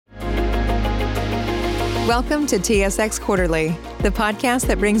Welcome to TSX Quarterly, the podcast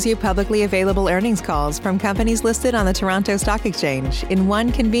that brings you publicly available earnings calls from companies listed on the Toronto Stock Exchange in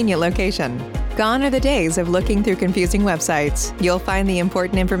one convenient location. Gone are the days of looking through confusing websites. You'll find the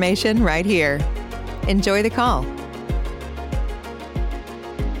important information right here. Enjoy the call.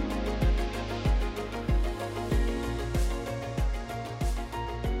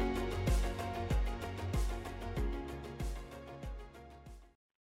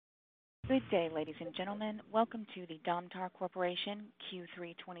 Good day, ladies and gentlemen. Welcome to the Domtar Corporation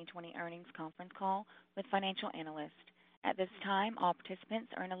Q3 2020 earnings conference call with financial analysts. At this time, all participants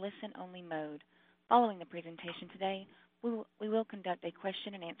are in a listen-only mode. Following the presentation today, we will conduct a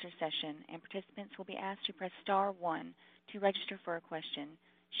question-and-answer session, and participants will be asked to press star 1 to register for a question.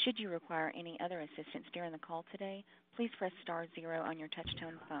 Should you require any other assistance during the call today, please press star 0 on your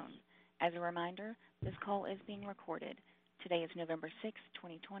touch-tone phone. As a reminder, this call is being recorded. Today is November 6,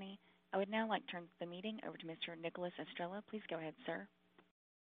 2020. I would now like to turn the meeting over to Mr. Nicholas Estrela. Please go ahead, sir.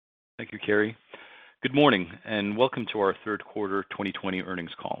 Thank you, Carrie. Good morning, and welcome to our third quarter 2020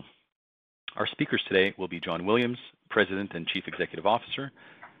 earnings call. Our speakers today will be John Williams, President and Chief Executive Officer,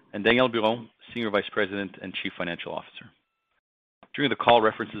 and Daniel Buron, Senior Vice President and Chief Financial Officer. During the call,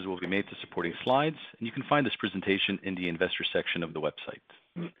 references will be made to supporting slides, and you can find this presentation in the investor section of the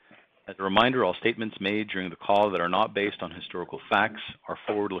website. As a reminder, all statements made during the call that are not based on historical facts are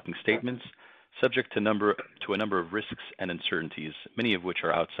forward-looking statements subject to a number of risks and uncertainties, many of which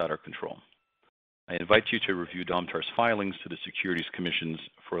are outside our control. I invite you to review Domtar's filings to the Securities Commissions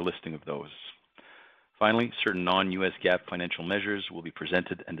for a listing of those. Finally, certain non-US GAAP financial measures will be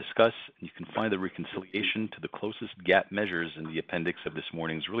presented and discussed, and you can find the reconciliation to the closest GAAP measures in the appendix of this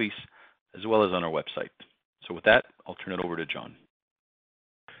morning's release, as well as on our website. So with that, I'll turn it over to John.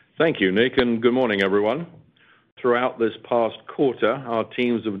 Thank you, Nick, and good morning, everyone. Throughout this past quarter, our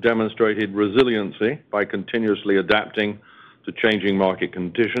teams have demonstrated resiliency by continuously adapting to changing market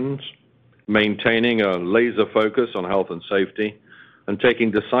conditions, maintaining a laser focus on health and safety, and taking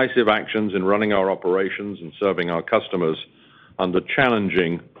decisive actions in running our operations and serving our customers under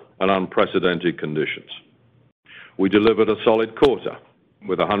challenging and unprecedented conditions. We delivered a solid quarter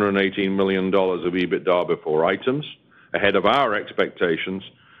with $118 million of EBITDA before items, ahead of our expectations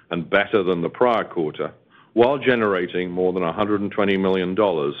and better than the prior quarter, while generating more than $120 million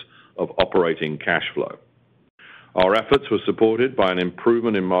of operating cash flow. Our efforts were supported by an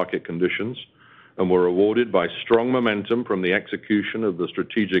improvement in market conditions and were rewarded by strong momentum from the execution of the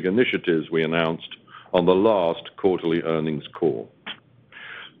strategic initiatives we announced on the last quarterly earnings call.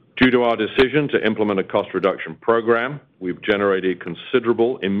 Due to our decision to implement a cost reduction program, we've generated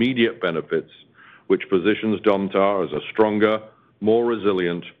considerable immediate benefits, which positions Domtar as a stronger, more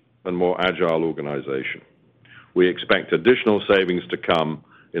resilient, and more agile organization. We expect additional savings to come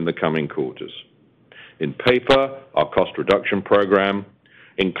in the coming quarters. In paper, our cost reduction program,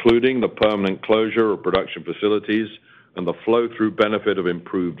 including the permanent closure of production facilities and the flow-through benefit of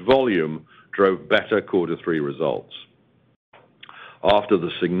improved volume, drove better quarter 3 results. After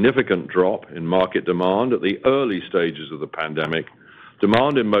the significant drop in market demand at the early stages of the pandemic,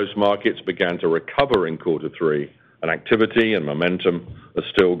 demand in most markets began to recover in quarter 3, and activity and momentum are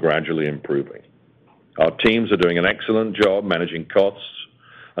still gradually improving. Our teams are doing an excellent job managing costs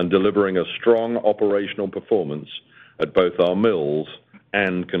and delivering a strong operational performance at both our mills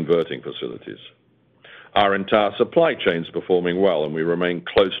and converting facilities. Our entire supply chain is performing well, and we remain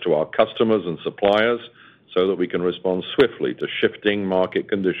close to our customers and suppliers so that we can respond swiftly to shifting market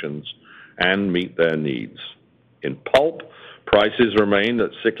conditions and meet their needs. In pulp, prices remained at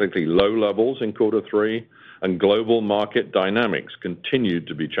cyclically low levels in quarter 3, and global market dynamics continued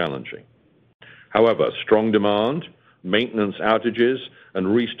to be challenging. However, strong demand, maintenance outages,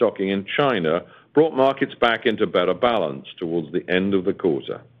 and restocking in China brought markets back into better balance towards the end of the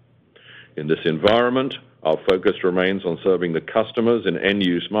quarter. In this environment, our focus remains on serving the customers in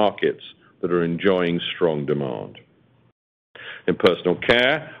end-use markets that are enjoying strong demand. In personal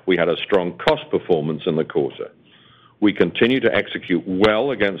care, we had a strong cost performance in the quarter. We continue to execute well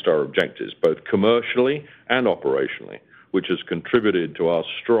against our objectives, both commercially and operationally, which has contributed to our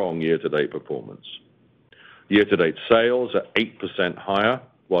strong year-to-date performance. Year-to-date sales are 8% higher,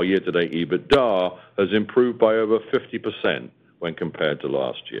 while year-to-date EBITDA has improved by over 50% when compared to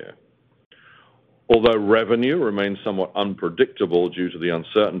last year. Although revenue remains somewhat unpredictable due to the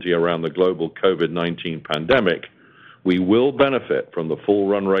uncertainty around the global COVID-19 pandemic, we will benefit from the full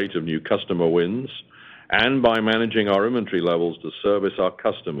run rate of new customer wins and by managing our inventory levels to service our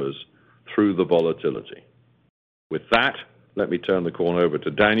customers through the volatility. With that, let me turn the call over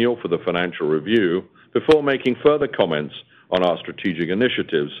to Daniel for the financial review before making further comments on our strategic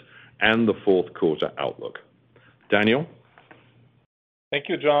initiatives and the fourth quarter outlook. Daniel? Thank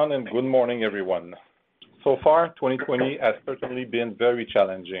you, John, and good morning, everyone. So far, 2020 has certainly been very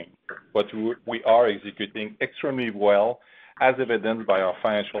challenging, but we are executing extremely well, as evidenced by our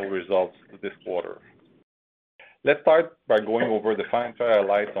financial results this quarter. Let's start by going over the financial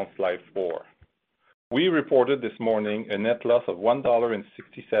highlights on slide 4. We reported this morning a net loss of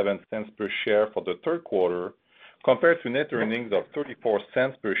 $1.67 per share for the third quarter, compared to net earnings of 34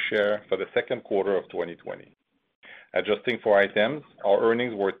 cents per share for the second quarter of 2020. Adjusting for items, our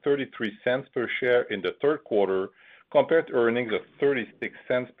earnings were 33 cents per share in the third quarter, compared to earnings of 36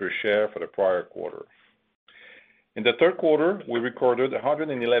 cents per share for the prior quarter. In the third quarter, we recorded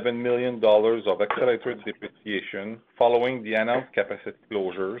 $111 million of accelerated depreciation following the announced capacity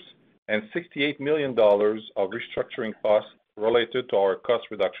closures and $68 million of restructuring costs related to our cost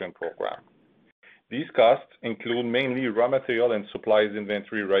reduction program. These costs include mainly raw material and supplies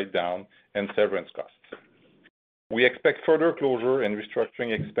inventory write-down and severance costs. We expect further closure and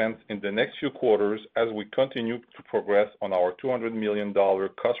restructuring expense in the next few quarters as we continue to progress on our $200 million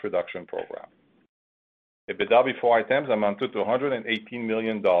cost reduction program. EBITDA before items amounted to $118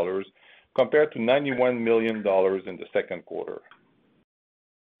 million compared to $91 million in the second quarter.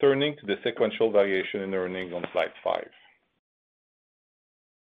 Turning to the sequential variation in earnings on slide 5.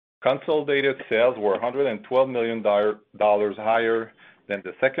 Consolidated sales were $112 million higher than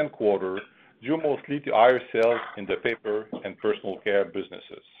the second quarter, due mostly to higher sales in the paper and personal care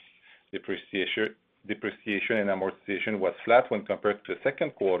businesses. Depreciation and amortization was flat when compared to the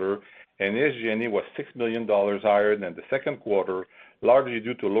second quarter, and SG&A was $6 million higher than the second quarter, largely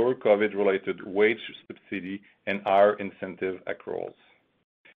due to lower COVID-related wage subsidy and higher incentive accruals.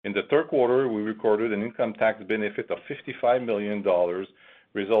 In the third quarter, we recorded an income tax benefit of $55 million,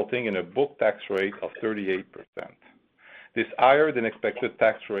 resulting in a book tax rate of 38%. This higher than expected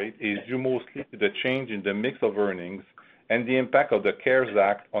tax rate is due mostly to the change in the mix of earnings and the impact of the CARES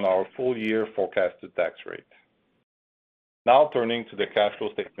Act on our full year forecasted tax rate. Now turning to the cash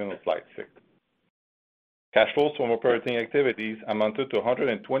flow statement on slide 6. Cash flows from operating activities amounted to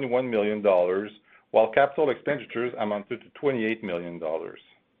 $121 million, while capital expenditures amounted to $28 million.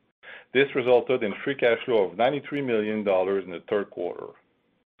 This resulted in free cash flow of $93 million in the third quarter.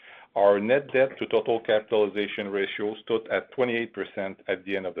 Our net debt to total capitalization ratio stood at 28% at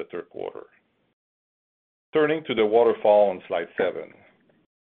the end of the third quarter. Turning to the waterfall on slide 7.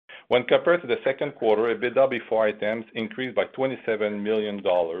 When compared to the second quarter, EBITDA before items increased by $27 million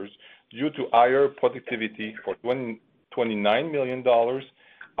due to higher productivity for $29 million,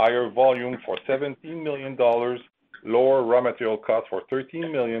 higher volume for $17 million, lower raw material costs for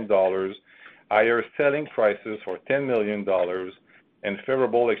 $13 million, higher selling prices for $10 million, and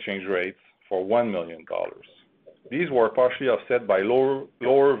favorable exchange rates for $1 million. These were partially offset by lower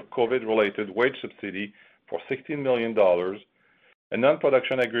COVID-related wage subsidy for $16 million, a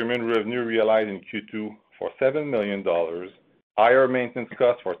non-production agreement revenue realized in Q2 for $7 million, higher maintenance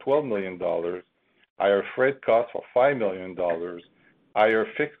costs for $12 million, higher freight costs for $5 million, higher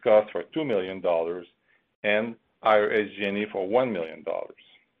fixed costs for $2 million, and higher SG&A for $1 million.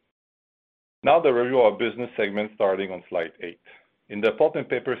 Now the review of business segments starting on slide 8. In the pulp and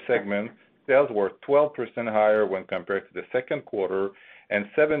paper segment, sales were 12% higher when compared to the second quarter and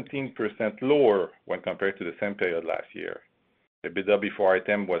 17% lower when compared to the same period last year. EBITDA before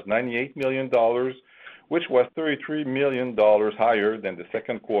item was $98 million, which was $33 million higher than the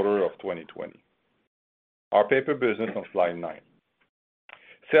second quarter of 2020. Our paper business on slide 9.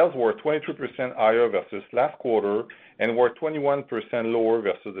 Sales were 23% higher versus last quarter and were 21% lower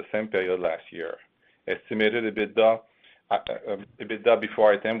versus the same period last year. Estimated EBITDA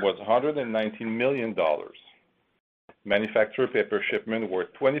before item was $119 million. Manufactured paper shipments were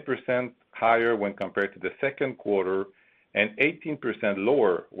 20% higher when compared to the second quarter and 18%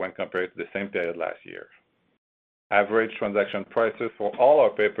 lower when compared to the same period last year. Average transaction prices for all our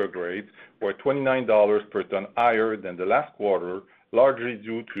paper grades were $29 per ton higher than the last quarter, largely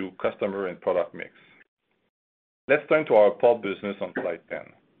due to customer and product mix. Let's turn to our pulp business on slide 10.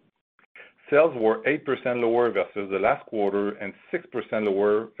 Sales were 8% lower versus the last quarter and 6%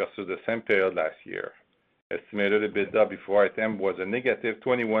 lower versus the same period last year. Estimated EBITDA before item was a negative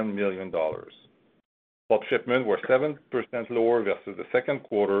 $21 million. Pulp shipments were 7% lower versus the second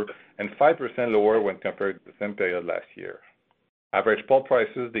quarter and 5% lower when compared to the same period last year. Average pulp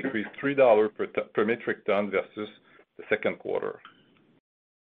prices decreased $3 per metric ton versus the second quarter.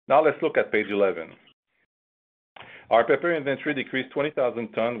 Now let's look at page 11. Our paper inventory decreased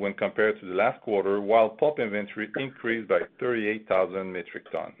 20,000 tons when compared to the last quarter, while pulp inventory increased by 38,000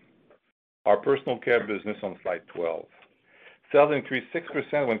 metric tons. Our personal care business on slide 12. Sales increased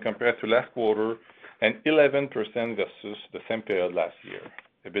 6% when compared to last quarter and 11% versus the same period last year.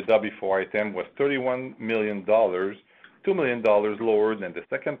 EBITDA before item was $31 million, $2 million lower than the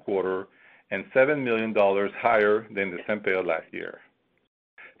second quarter and $7 million higher than the same period last year.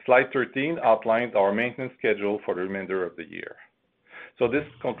 Slide 13 outlines our maintenance schedule for the remainder of the year. So this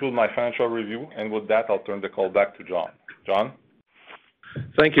concludes my financial review, and with that, I'll turn the call back to John. John?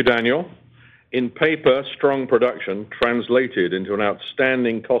 Thank you, Daniel. In paper, strong production translated into an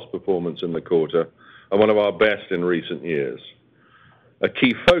outstanding cost performance in the quarter and one of our best in recent years. A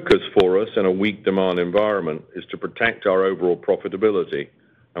key focus for us in a weak demand environment is to protect our overall profitability,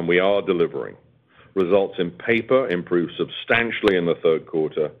 and we are delivering. Results in paper improved substantially in the third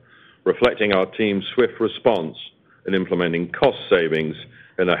quarter, reflecting our team's swift response in implementing cost savings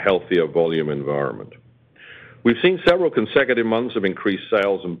in a healthier volume environment. We've seen several consecutive months of increased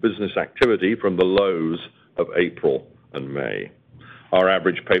sales and business activity from the lows of April and May. Our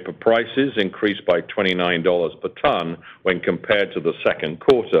average paper prices increased by $29 per ton when compared to the second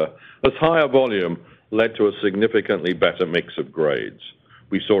quarter, as higher volume led to a significantly better mix of grades.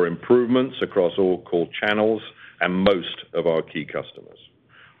 We saw improvements across all core channels and most of our key customers.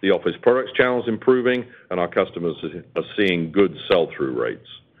 The office products channel is improving, and our customers are seeing good sell-through rates.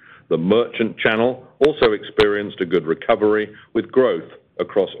 The merchant channel also experienced a good recovery with growth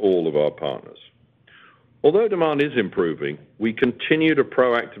across all of our partners. Although demand is improving, we continue to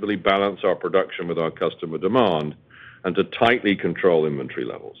proactively balance our production with our customer demand and to tightly control inventory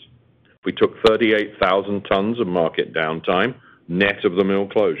levels. We took 38,000 tons of market downtime, net of the mill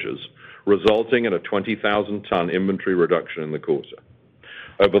closures, resulting in a 20,000-ton inventory reduction in the quarter.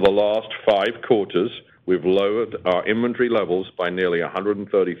 Over the last 5 quarters, we've lowered our inventory levels by nearly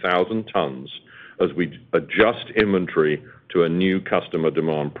 130,000 tons as we adjust inventory to a new customer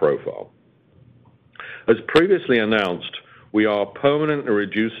demand profile. As previously announced, we are permanently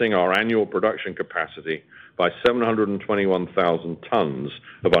reducing our annual production capacity by 721,000 tons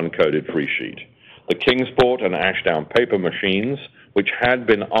of uncoated freesheet. The Kingsport and Ashdown paper machines, which had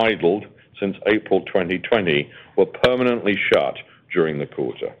been idled since April 2020, were permanently shut during the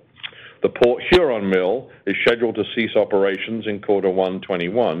quarter. The Port Huron mill is scheduled to cease operations in quarter 1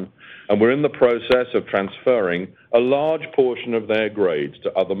 21, and we're in the process of transferring a large portion of their grades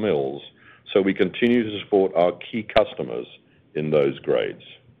to other mills, so we continue to support our key customers in those grades.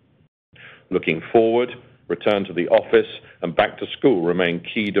 Looking forward, return to the office and back to school remain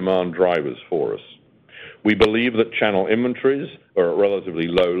key demand drivers for us. We believe that channel inventories are at relatively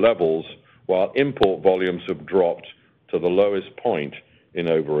low levels, while import volumes have dropped to the lowest point in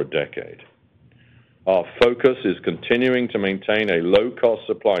over a decade. Our focus is continuing to maintain a low-cost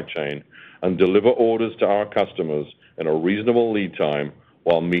supply chain and deliver orders to our customers in a reasonable lead time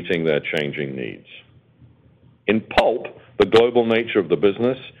while meeting their changing needs. In pulp, the global nature of the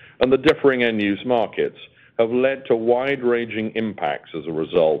business and the differing end-use markets have led to wide-ranging impacts as a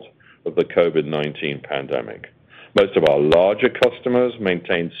result of the COVID-19 pandemic. Most of our larger customers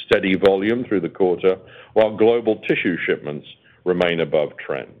maintained steady volume through the quarter, while global tissue shipments remain above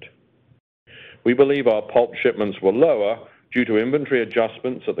trend. We believe our pulp shipments were lower due to inventory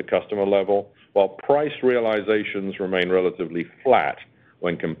adjustments at the customer level, while price realizations remain relatively flat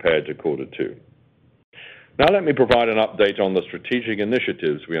when compared to quarter 2. Now let me provide an update on the strategic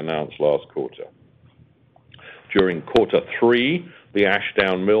initiatives we announced last quarter. During quarter 3, the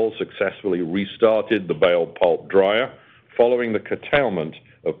Ashdown mill successfully restarted the bale pulp dryer following the curtailment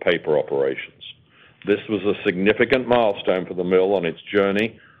of paper operations. This was a significant milestone for the mill on its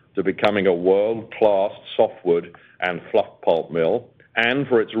journey to becoming a world-class softwood and fluff pulp mill, and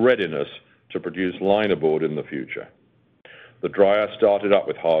for its readiness to produce linerboard in the future. The dryer started up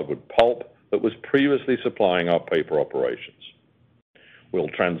with hardwood pulp that was previously supplying our paper operations. We'll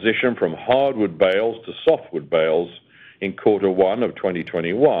transition from hardwood bales to softwood bales in quarter 1 of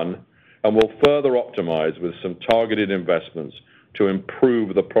 2021, and we'll further optimize with some targeted investments to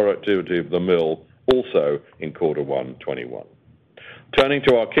improve the productivity of the mill also in quarter 1 21. Turning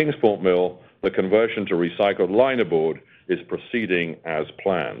to our Kingsport mill, the conversion to recycled linerboard is proceeding as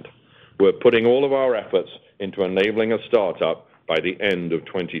planned. We're putting all of our efforts into enabling a startup by the end of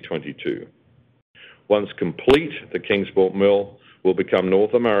 2022. Once complete, the Kingsport mill will become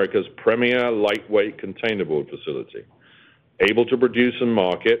North America's premier lightweight containerboard facility, able to produce and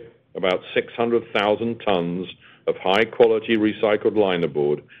market about 600,000 tons of high-quality recycled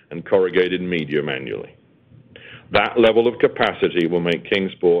linerboard and corrugated medium annually. That level of capacity will make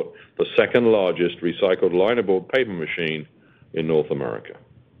Kingsport the second largest recycled linerboard paper machine in North America.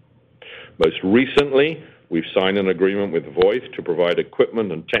 Most recently, we've signed an agreement with Voith to provide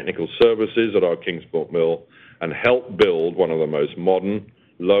equipment and technical services at our Kingsport mill, and help build one of the most modern,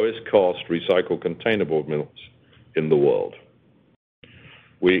 lowest-cost recycled containerboard mills in the world.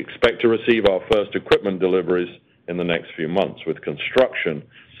 We expect to receive our first equipment deliveries in the next few months, with construction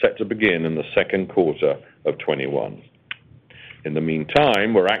set to begin in the second quarter of 21. In the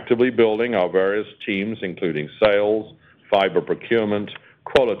meantime, we're actively building our various teams, including sales, fiber procurement,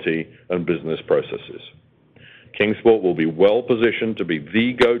 quality, and business processes. Kingsport will be well positioned to be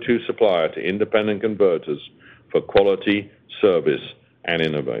the go-to supplier to independent converters for quality, service, and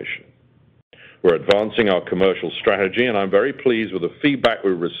innovation. We're advancing our commercial strategy, and I'm very pleased with the feedback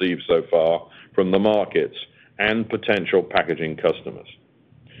we've received so far from the markets and potential packaging customers.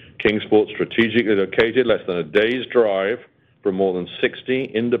 Kingsport, strategically located less than a day's drive from more than 60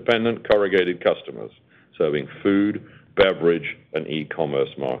 independent corrugated customers, serving food, beverage, and e-commerce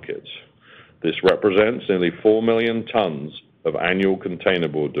markets. This represents nearly 4 million tons of annual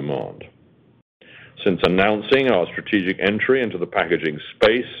containerboard demand. Since announcing our strategic entry into the packaging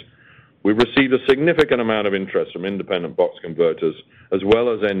space, we've received a significant amount of interest from independent box converters as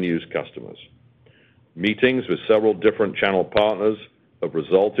well as end-use customers. Meetings with several different channel partners have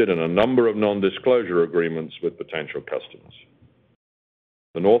resulted in a number of non-disclosure agreements with potential customers.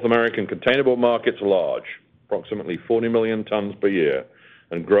 The North American containerboard market's large, approximately 40 million tons per year,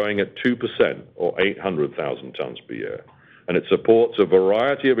 and growing at 2%, or 800,000 tons per year, and it supports a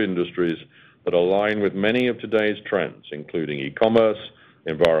variety of industries that align with many of today's trends, including e-commerce,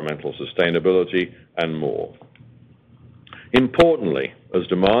 environmental sustainability, and more. Importantly, as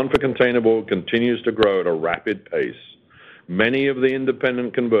demand for containerboard continues to grow at a rapid pace, many of the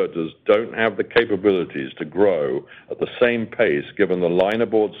independent converters don't have the capabilities to grow at the same pace given the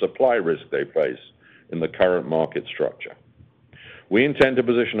linerboard supply risk they face in the current market structure. We intend to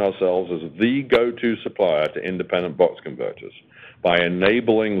position ourselves as the go-to supplier to independent box converters by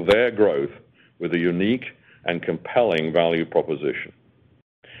enabling their growth with a unique and compelling value proposition.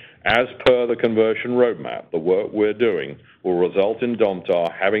 As per the conversion roadmap, the work we're doing will result in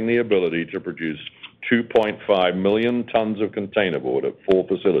Domtar having the ability to produce 2.5 million tons of containerboard at 4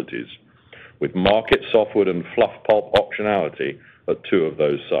 facilities, with market softwood and fluff pulp optionality at 2 of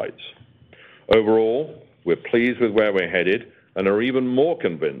those sites. Overall, we're pleased with where we're headed and are even more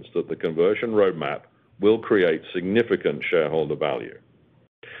convinced that the conversion roadmap will create significant shareholder value.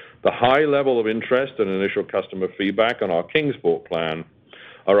 The high level of interest and initial customer feedback on our Kingsport plan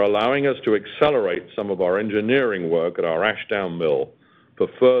are allowing us to accelerate some of our engineering work at our Ashdown mill for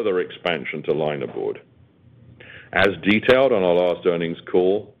further expansion to linerboard. As detailed on our last earnings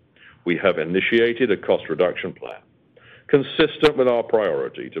call, we have initiated a cost reduction plan consistent with our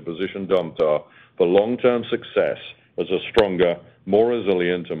priority to position Domtar for long-term success as a stronger, more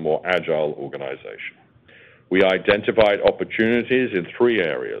resilient, and more agile organization. We identified opportunities in 3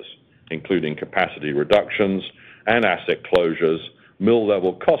 areas, including capacity reductions and asset closures,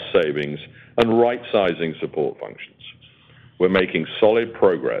 mill-level cost savings, and right-sizing support functions. We're making solid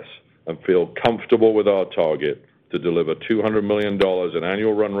progress and feel comfortable with our target to deliver $200 million in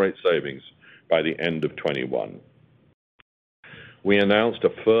annual run rate savings by the end of 21. We announced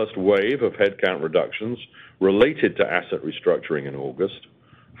a first wave of headcount reductions related to asset restructuring in August,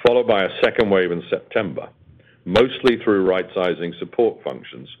 followed by a second wave in September, mostly through right-sizing support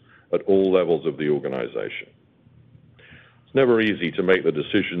functions at all levels of the organization. It's never easy to make the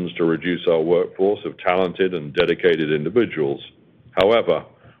decisions to reduce our workforce of talented and dedicated individuals. However,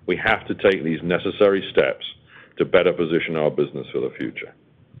 we have to take these necessary steps to better position our business for the future.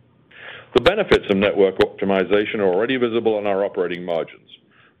 The benefits of network optimization are already visible in our operating margins,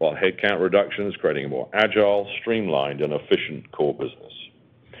 while headcount reduction is creating a more agile, streamlined, and efficient core business.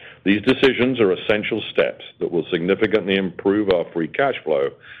 These decisions are essential steps that will significantly improve our free cash flow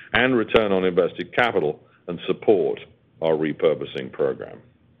and return on invested capital and support our repurposing program.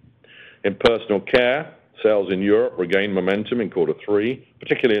 In personal care, sales in Europe regained momentum in quarter 3,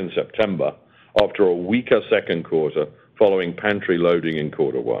 particularly in September, after a weaker second quarter following pantry loading in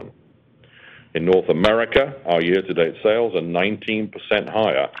quarter 1. In North America, our year-to-date sales are 19%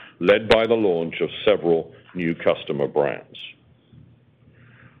 higher, led by the launch of several new customer brands.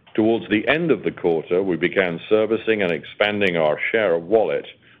 Towards the end of the quarter, we began servicing and expanding our share of wallet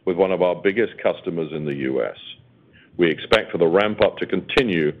with one of our biggest customers in the U.S. We expect for the ramp-up to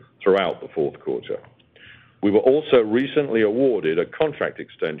continue throughout the fourth quarter. We were also recently awarded a contract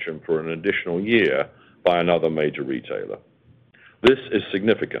extension for an additional year by another major retailer. This is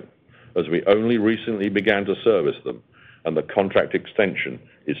significant, as we only recently began to service them, and the contract extension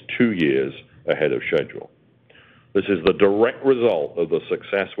is 2 years ahead of schedule. This is the direct result of the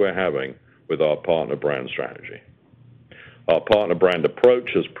success we're having with our partner brand strategy. Our partner brand approach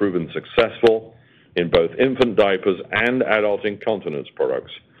has proven successful, in both infant diapers and adult incontinence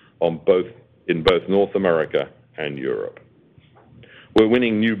products in both North America and Europe. We're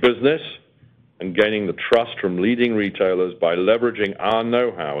winning new business and gaining the trust from leading retailers by leveraging our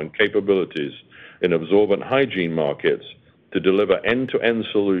know-how and capabilities in absorbent hygiene markets to deliver end-to-end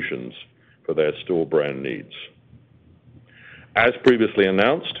solutions for their store brand needs. As previously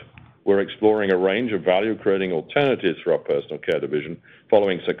announced, we're exploring a range of value-creating alternatives for our personal care division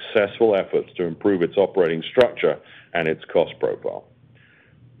following successful efforts to improve its operating structure and its cost profile.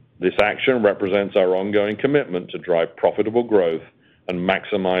 This action represents our ongoing commitment to drive profitable growth and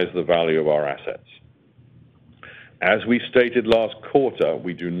maximize the value of our assets. As we stated last quarter,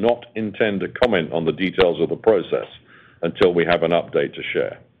 we do not intend to comment on the details of the process until we have an update to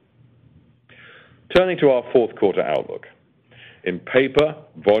share. Turning to our fourth quarter outlook. In paper,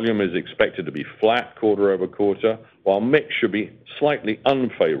 volume is expected to be flat quarter over quarter, while mix should be slightly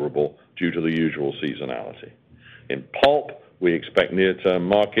unfavorable due to the usual seasonality. In pulp, we expect near-term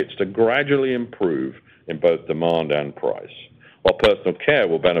markets to gradually improve in both demand and price, while personal care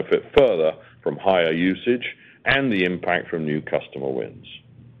will benefit further from higher usage and the impact from new customer wins.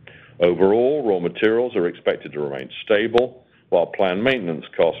 Overall, raw materials are expected to remain stable, while planned maintenance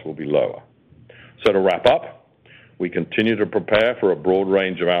costs will be lower. So to wrap up, we continue to prepare for a broad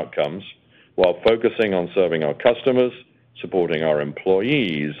range of outcomes while focusing on serving our customers, supporting our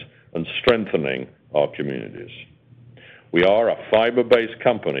employees, and strengthening our communities. We are a fiber-based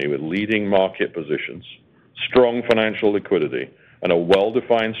company with leading market positions, strong financial liquidity, and a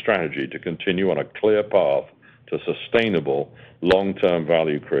well-defined strategy to continue on a clear path to sustainable long-term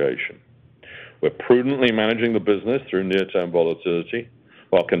value creation. We're prudently managing the business through near-term volatility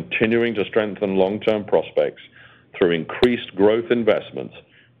while continuing to strengthen long-term prospects through increased growth investments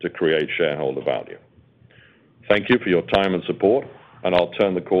to create shareholder value. Thank you for your time and support, and I'll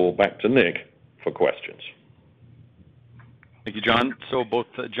turn the call back to Nick for questions. Thank you, John. So both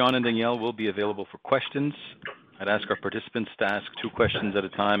John and Danielle will be available for questions. I'd ask our participants to ask 2 questions at a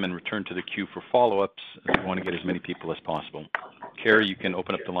time and return to the queue for follow-ups, as we want to get as many people as possible. Carrie, you can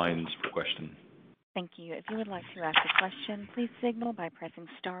open up the lines for questions. Thank you. If you would like to ask a question, please signal by pressing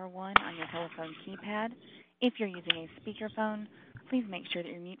star 1 on your telephone keypad. If you're using a speakerphone, please make sure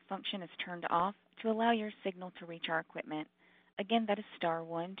that your mute function is turned off to allow your signal to reach our equipment. Again, that is star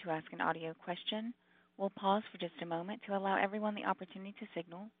 1 to ask an audio question. We'll pause for just a moment to allow everyone the opportunity to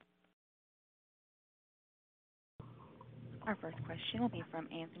signal. Our first question will be from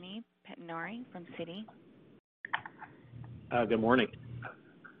Anthony Pettinari from Citi. Good morning.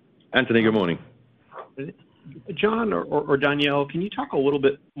 Anthony, good morning. John or Danielle, can you talk a little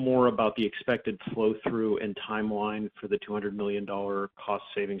bit more about the expected flow-through and timeline for the $200 million cost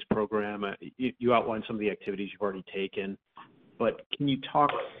savings program? You outlined some of the activities you've already taken, but can you talk,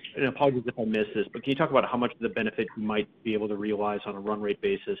 and apologies if I missed this, but can you talk about how much of the benefit you might be able to realize on a run rate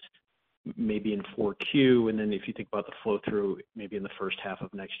basis, maybe in 4Q, and then if you think about the flow-through maybe in the first half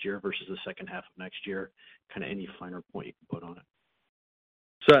of next year versus the second half of next year, kind of any finer point you can put on it?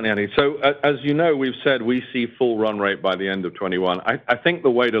 Certainly, Andy. So as you know, we've said we see full run rate by the end of 21. I think the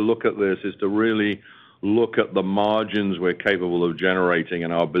way to look at this is to really look at the margins we're capable of generating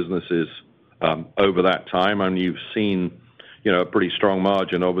in our businesses over that time. And you've seen, a pretty strong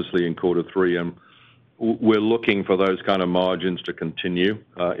margin, obviously, in quarter 3. And we're looking for those kind of margins to continue,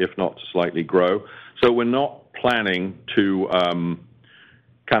 if not to slightly grow. So we're not planning to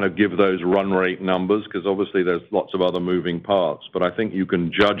kind of give those run rate numbers because obviously there's lots of other moving parts. But I think you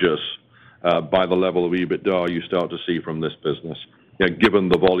can judge us by the level of EBITDA you start to see from this business, given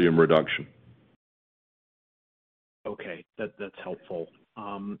the volume reduction. Okay, that's helpful.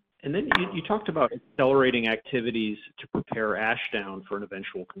 And then you talked about accelerating activities to prepare Ashdown for an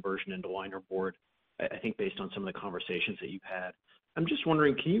eventual conversion into linerboard, I think based on some of the conversations that you've had. I'm just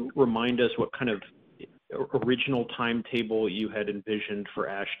wondering, can you remind us what kind of original timetable you had envisioned for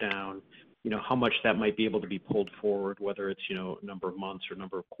Ashdown, how much that might be able to be pulled forward, whether it's, a number of months or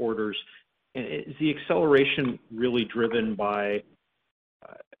number of quarters? And is the acceleration really driven by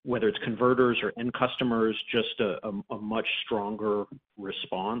whether it's converters or end customers, just a much stronger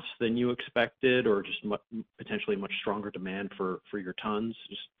response than you expected, or just potentially much stronger demand for your tons?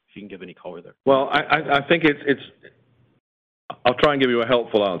 Just if you can give any color there. Well, I think it's I'll try and give you a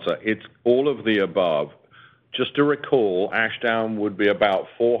helpful answer. It's all of the above. Just to recall, Ashdown would be about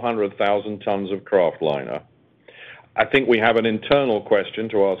 400,000 tons of kraftliner. I think we have an internal question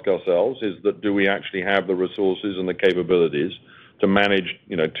to ask ourselves is that do we actually have the resources and the capabilities to manage,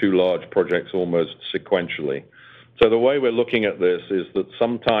 2 large projects almost sequentially? So the way we're looking at this is that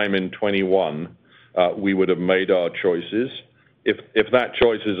sometime in 21, we would have made our choices. If that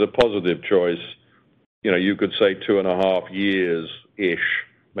choice is a positive choice, you could say 2.5 years-ish,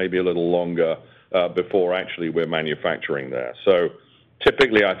 maybe a little longer, before actually we're manufacturing there. So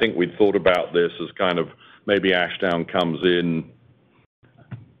typically, I think we'd thought about this as kind of maybe Ashdown comes in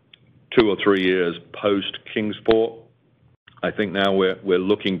 2 or 3 years post Kingsport. I think now we're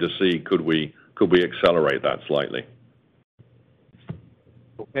looking to see could we accelerate that slightly.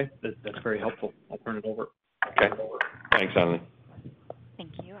 Okay, that's very helpful. I'll turn it over. Okay. Thanks, Anthony.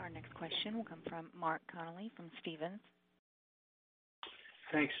 Thank you. Our next question will come from Mark Connolly from Stephens.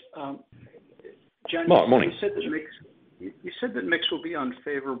 Thanks. John, Mark, morning. You said that mix will be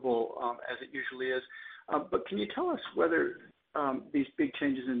unfavorable, as it usually is. But can you tell us whether these big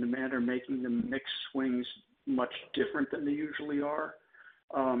changes in demand are making the mix swings much different than they usually are?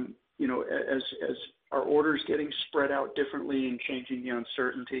 As are orders getting spread out differently and changing the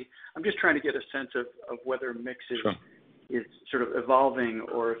uncertainty? I'm just trying to get a sense of whether mix is sort of evolving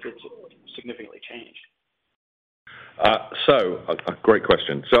or if it's significantly changed. A great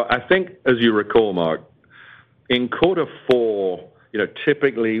question. So I think, as you recall, Mark, in quarter 4,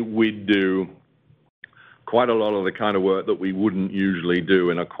 typically we do quite a lot of the kind of work that we wouldn't usually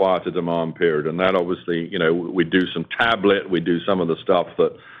do in a quieter demand period. And that obviously, we do some tablet, we do some of the stuff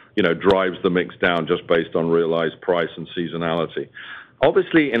that, drives the mix down just based on realized price and seasonality.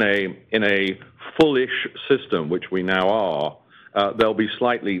 Obviously, in a fullish system, which we now are, there'll be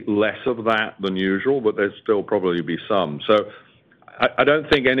slightly less of that than usual, but there'll still probably be some. So I don't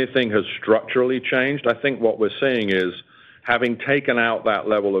think anything has structurally changed. I think what we're seeing is, having taken out that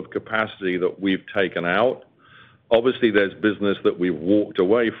level of capacity that we've taken out, obviously there's business that we've walked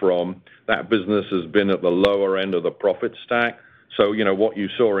away from. That business has been at the lower end of the profit stack. So, what you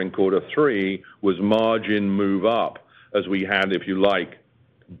saw in quarter 3 was margin move up as we had, if you like,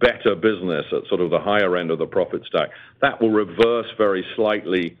 better business at sort of the higher end of the profit stack. That will reverse very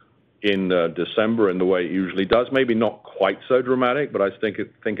slightly in December in the way it usually does. Maybe not quite so dramatic, but I think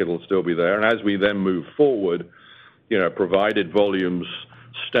it'll still be there. And as we then move forward, provided volumes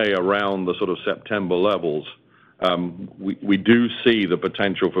stay around the sort of September levels, we do see the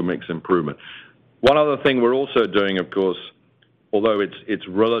potential for mix improvement. One other thing we're also doing, of course, although it's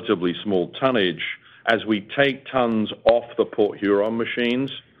relatively small tonnage, as we take tons off the Port Huron machines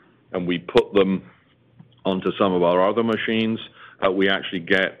and we put them onto some of our other machines, we actually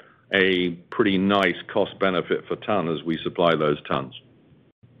get a pretty nice cost benefit for ton as we supply those tons.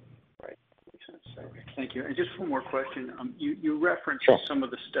 Right. Makes sense. Thank you. And just one more question. You referenced some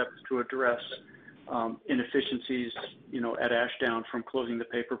of the steps to address inefficiencies, at Ashdown from closing the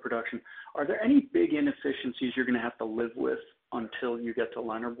paper production. Are there any big inefficiencies you're going to have to live with until you get to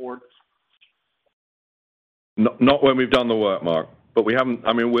linerboard? Not when we've done the work, Mark. But we haven't.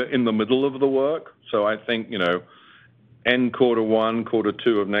 I mean, we're in the middle of the work, so I think end quarter 1, quarter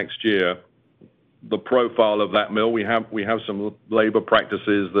 2 of next year, the profile of that mill. We have some labor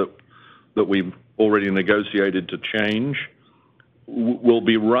practices that we've already negotiated to change. We'll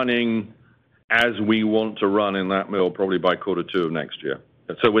be running as we want to run in that mill probably by quarter 2 of next year.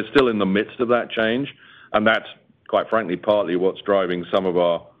 So we're still in the midst of that change, and that's quite frankly partly what's driving some of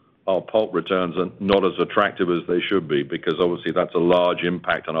our pulp returns are not as attractive as they should be, because obviously that's a large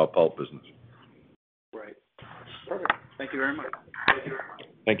impact on our pulp business. Right. Perfect. Thank you very much.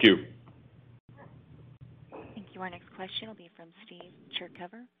 Thank you. Thank you. Our next question will be from Steve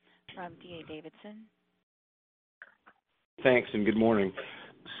Chercover from D.A. Davidson. Thanks, and good morning.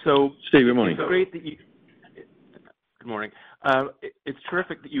 So, Steve, good morning. It's great that you. Good morning. It's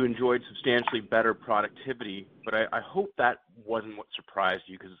terrific that you enjoyed substantially better productivity, but I hope that wasn't what surprised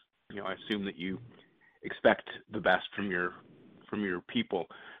you, because I assume that you expect the best from your people.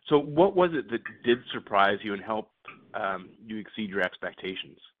 So, what was it that did surprise you and help you exceed your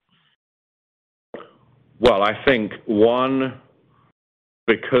expectations? Well, I think one,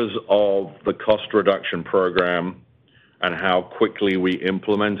 because of the cost reduction program and how quickly we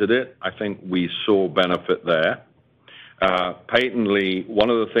implemented it, I think we saw benefit there. Patently, one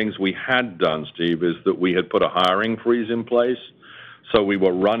of the things we had done, Steve, is that we had put a hiring freeze in place. So we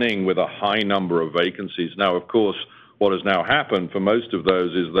were running with a high number of vacancies. Now, of course, what has now happened for most of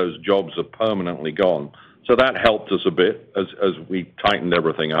those is those jobs are permanently gone. So that helped us a bit as we tightened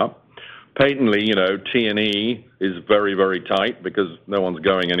everything up. Patently, T&E is very, very tight because no one's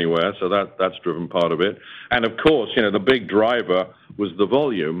going anywhere. So that's driven part of it. And of course, the big driver was the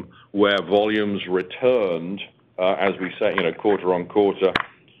volume, where volumes returned, as we say, quarter on quarter.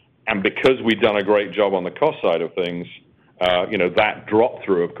 And because we've done a great job on the cost side of things, that drop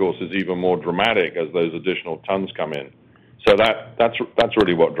through, of course, is even more dramatic as those additional tons come in. So that's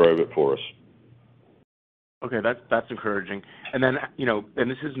really what drove it for us. Okay, that's encouraging. And then, and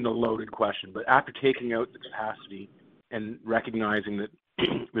this isn't a loaded question, but after taking out the capacity and recognizing that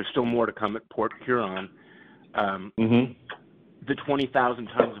there's still more to come at Port Huron, the 20,000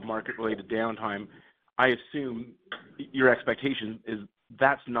 tons of market-related downtime, I assume your expectation is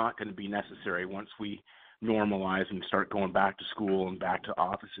that's not going to be necessary once we normalize and start going back to school and back to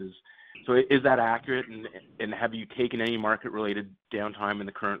offices. So is that accurate? And have you taken any market-related downtime in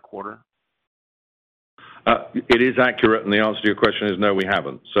the current quarter? It is accurate, and the answer to your question is no, we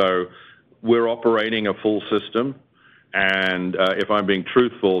haven't. So we're operating a full system, and if I'm being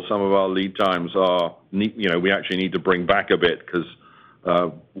truthful, some of our lead times are, we actually need to bring back a bit because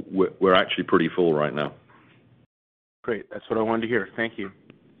we're actually pretty full right now. Great. That's what I wanted to hear. Thank you.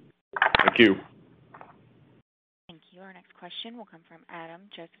 Thank you. Thank you. Our next question will come from Adam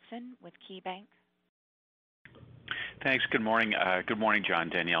Josephson with KeyBank. Thanks. Good morning. Good morning, John,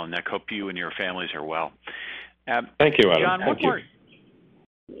 Danielle, and Nick. Hope you and your families are well. Thank you, Adam. John, Thank you.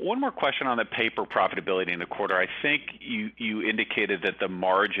 One more question on the paper profitability in the quarter. I think you indicated that the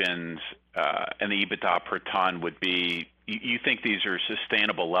margins and the EBITDA per ton would be, you think these are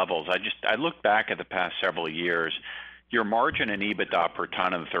sustainable levels. I look back at the past several years, your margin and EBITDA per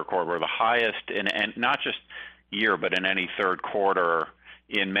ton in the third quarter were the highest and not just year, but in any third quarter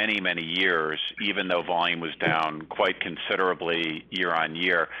in many, many years, even though volume was down quite considerably year on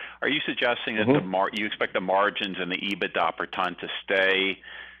year. Are you suggesting that you expect the margins and the EBITDA per ton to stay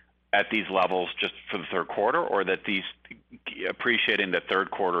at these levels just for the third quarter, or that these, appreciating that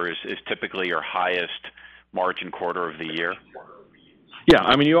third quarter is typically your highest margin quarter of the year? Yeah,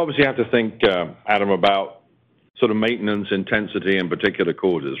 I mean, you obviously have to think, Adam, about sort of maintenance intensity in particular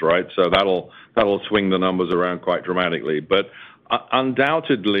quarters, right? So that'll swing the numbers around quite dramatically. But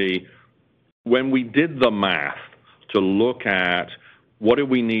undoubtedly, when we did the math to look at what do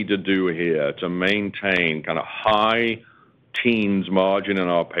we need to do here to maintain kind of high teens margin in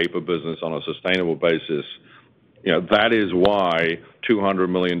our paper business on a sustainable basis, that is why $200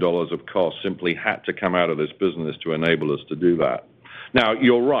 million of cost simply had to come out of this business to enable us to do that. Now,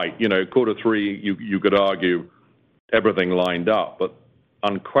 you're right. Quarter three, you could argue everything lined up, but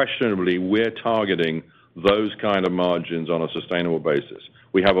unquestionably, we're targeting those kind of margins on a sustainable basis.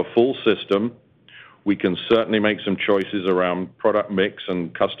 We have a full system. We can certainly make some choices around product mix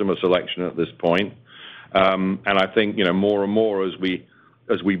and customer selection at this point. And I think, more and more as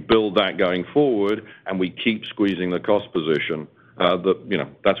we build that going forward and we keep squeezing the cost position,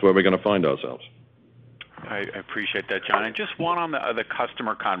 that's where we're going to find ourselves. I appreciate that, John. And just one on the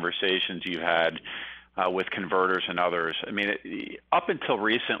customer conversations you had with converters and others. I mean, up until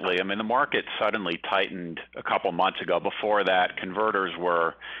recently, the market suddenly tightened a couple months ago. Before that, converters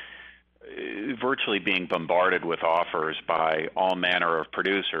were virtually being bombarded with offers by all manner of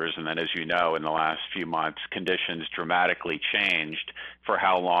producers. And then, as you know, in the last few months, conditions dramatically changed. For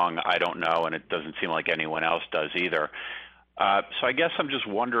how long, I don't know, and it doesn't seem like anyone else does either. So I guess I'm just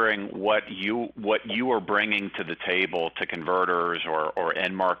wondering what you are bringing to the table to converters or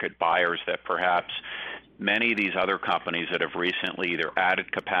end market buyers that perhaps many of these other companies that have recently either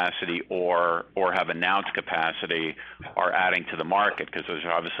added capacity or have announced capacity are adding to the market, because there's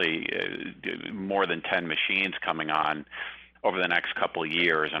obviously more than 10 machines coming on over the next couple of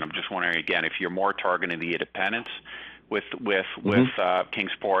years. And I'm just wondering, again, if you're more targeting the independents with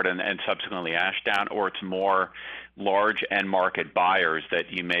Kingsport and subsequently Ashdown, or it's more large end market buyers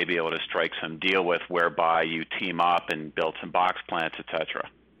that you may be able to strike some deal with, whereby you team up and build some box plants, et cetera.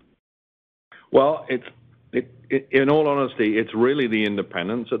 Well, in all honesty, it's really the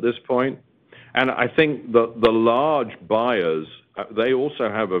independents at this point. And I think the large buyers, they also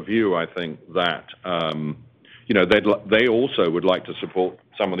have a view, I think, that they also would like to support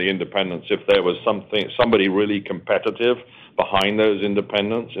some of the independents if there was somebody really competitive behind those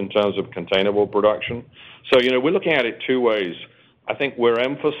independents in terms of containerboard production. So, we're looking at it two ways. I think we're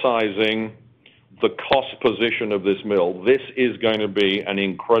emphasizing the cost position of this mill. This is going to be an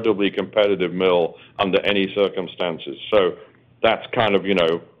incredibly competitive mill under any circumstances. So that's kind of,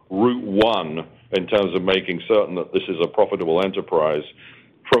 route one in terms of making certain that this is a profitable enterprise.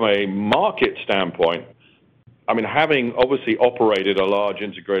 From a market standpoint, having obviously operated a large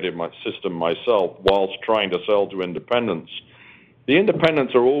integrated system myself whilst trying to sell to independents, the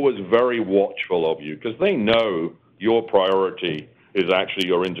independents are always very watchful of you because they know your priority is actually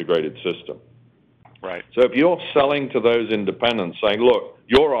your integrated system. Right. So if you're selling to those independents saying, look,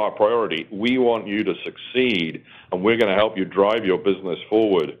 you're our priority, we want you to succeed, and we're going to help you drive your business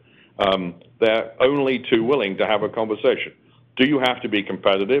forward, they're only too willing to have a conversation. Do you have to be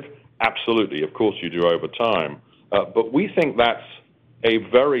competitive? Absolutely. Of course you do over time. But we think that's a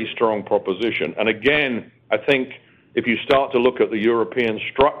very strong proposition. And again, I think if you start to look at the European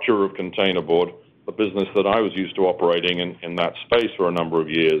structure of containerboard, the business that I was used to operating in that space for a number of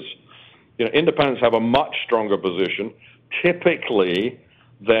years, independents have a much stronger position. Typically,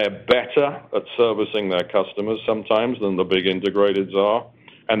 they're better at servicing their customers sometimes than the big integrateds are,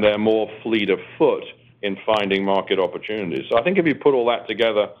 and they're more fleet of foot in finding market opportunities. So I think if you put all that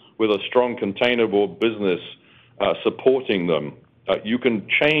together with a strong containerboard business supporting them, you can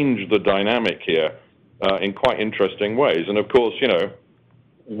change the dynamic here in quite interesting ways. And of course,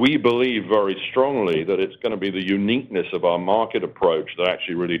 we believe very strongly that it's going to be the uniqueness of our market approach that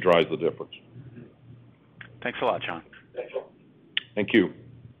actually really drives the difference. Thanks a lot, John. Thank you.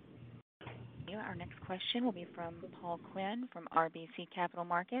 Our next question will be from Paul Quinn from RBC Capital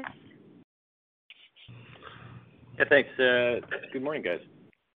Markets. Yeah, thanks. Good morning, guys.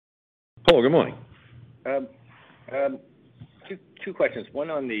 Paul, good morning. Two questions. One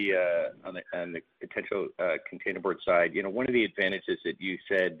on the potential containerboard side. One of the advantages that you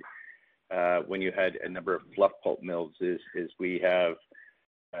said when you had a number of fluff pulp mills is we have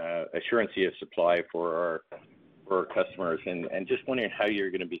assurance of supply for our customers, and just wondering how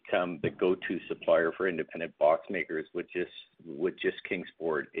you're going to become the go-to supplier for independent box makers with just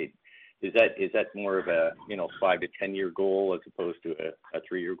Kingsport. Is that more of a 5 to 10 year goal as opposed to a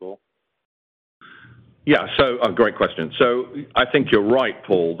 3-year goal? Yeah, so a great question. So I think you're right,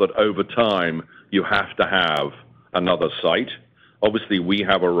 Paul, that over time you have to have another site. Obviously, we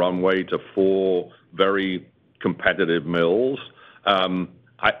have a runway to 4 very competitive mills.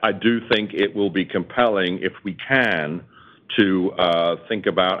 I do think it will be compelling if we can to think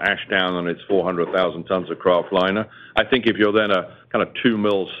about Ashdown and its 400,000 tons of kraftliner. I think if you're then a kind of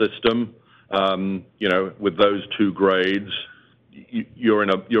 2-mill system, with those 2 grades, you're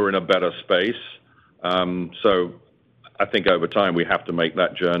in a better space. So I think over time we have to make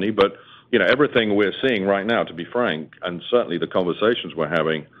that journey. But everything we're seeing right now, to be frank, and certainly the conversations we're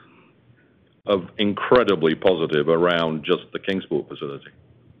having, are incredibly positive around just the Kingsport facility.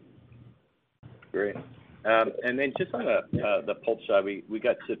 Great. And then just on the pulp side, we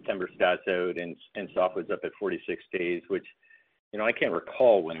got September stats out, and softwood's up at 46 days, which I can't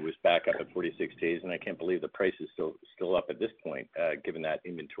recall when it was back up at 46 days, and I can't believe the price is still up at this point, given that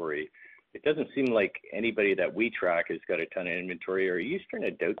inventory. It doesn't seem like anybody that we track has got a ton of inventory. Are you starting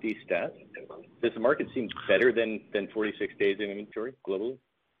to doubt these stats? Does the market seem better than 46 days in inventory globally?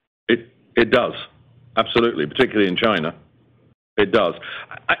 It does, absolutely, particularly in China. It does.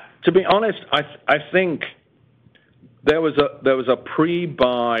 To be honest, I think there was a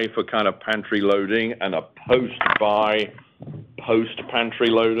pre-buy for kind of pantry loading and a post-buy post-pantry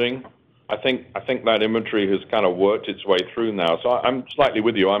loading. I think that inventory has kind of worked its way through now. So I'm slightly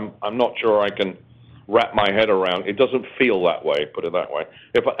with you. I'm not sure I can wrap my head around. It doesn't feel that way, put it that way.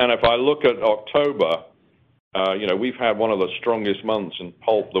 If I look at October, we've had one of the strongest months in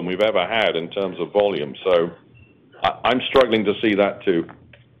pulp than we've ever had in terms of volume. So I'm struggling to see that too.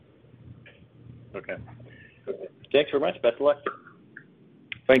 Okay. Thanks very much. Best of luck.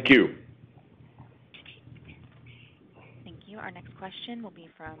 Thank you. Our next question will be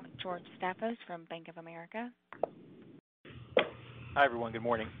from George Staphos from Bank of America. Hi, everyone. Good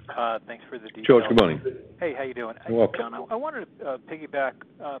morning. Thanks for the details. George, good morning. Hey, how you doing? You're welcome. John, I wanted to piggyback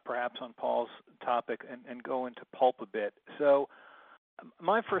perhaps on Paul's topic and go into pulp a bit. So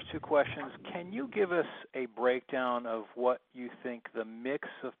my first 2 questions, can you give us a breakdown of what you think the mix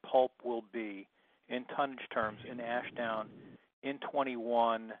of pulp will be in tonnage terms in Ashdown in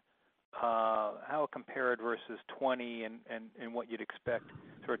 21, how it compared versus 20 and what you'd expect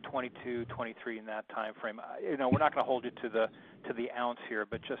sort of 22, 23 in that time frame? We're not going to hold you to the ounce here,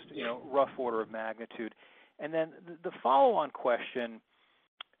 but just rough order of magnitude. And then the follow-on question,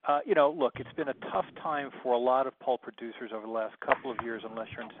 look, it's been a tough time for a lot of pulp producers over the last couple of years, unless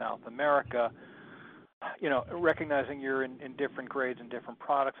you're in South America. Recognizing you're in different grades and different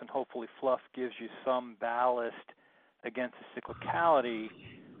products, and hopefully fluff gives you some ballast against the cyclicality.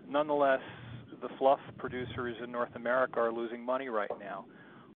 Nonetheless, the fluff producers in North America are losing money right now.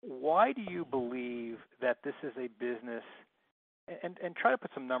 Why do you believe that this is a business, and try to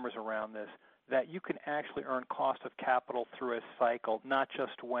put some numbers around this, that you can actually earn cost of capital through a cycle, not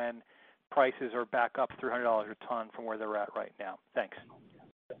just when prices are back up $300 a ton from where they're at right now? Thanks.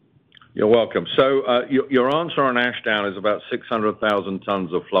 You're welcome. So your answer on Ashdown is about 600,000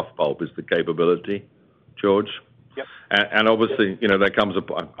 tons of fluff pulp is the capability, George. Yep. And obviously, there comes a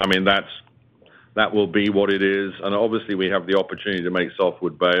point. I mean, that will be what it is. And obviously, we have the opportunity to make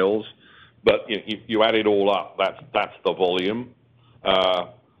softwood bales. But you add it all up, that's the volume.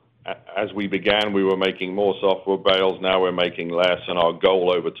 As we began, we were making more softwood bales. Now we're making less. And our goal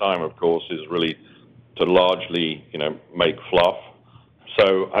over time, of course, is really to largely, make fluff.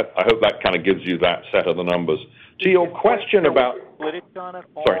 So I hope that kind of gives you that set of the numbers. To your question about split it, John, at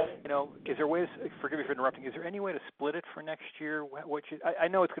all? Sorry. Is there ways? Forgive me for interrupting. Is there any way to split it for next year? I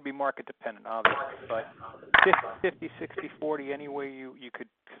know it's going to be market dependent, obviously, but 50, 60, 40. Any way you could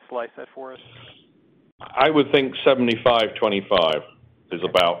slice that for us? I would think 75-25 is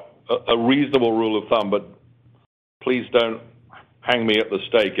about a reasonable rule of thumb, but please don't hang me at the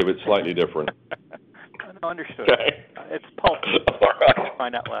stake if it's slightly different. No, understood. Okay. It's pulp. All right.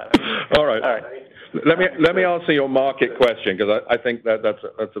 Find out loud. All right. All right. Let me answer your market question, because I think that's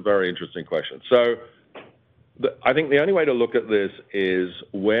a very interesting question. So I think the only way to look at this is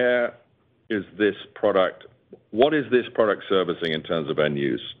what is this product servicing in terms of end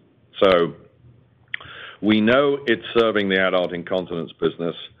use? So we know it's serving the adult incontinence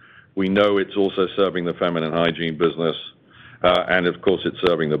business. We know it's also serving the feminine hygiene business. And of course, it's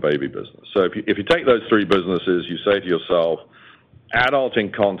serving the baby business. So if you take those three businesses, you say to yourself, adult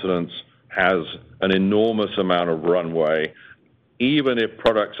incontinence has an enormous amount of runway, even if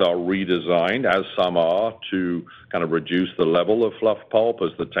products are redesigned, as some are, to kind of reduce the level of fluff pulp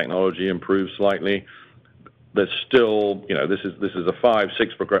as the technology improves slightly. There's still, this is a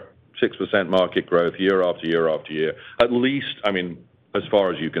 5-6% market growth year after year after year, at least, as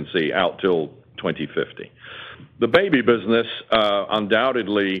far as you can see, out till 2050. The baby business,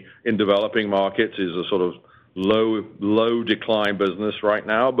 undoubtedly in developing markets, is a sort of low decline business right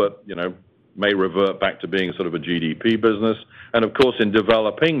now, but may revert back to being sort of a GDP business. And of course, in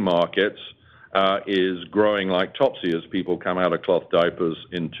developing markets, is growing like topsy as people come out of cloth diapers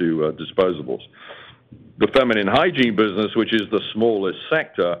into disposables. The feminine hygiene business, which is the smallest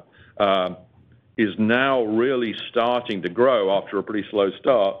sector, is now really starting to grow after a pretty slow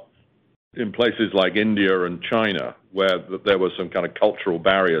start in places like India and China, where there were some kind of cultural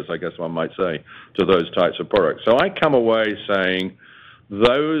barriers, I guess one might say, to those types of products. So I come away saying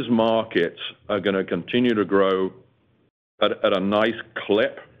those markets are going to continue to grow at a nice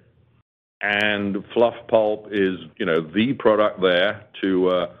clip, and fluff pulp is, the product there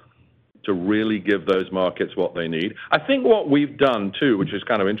to really give those markets what they need. I think what we've done too, which is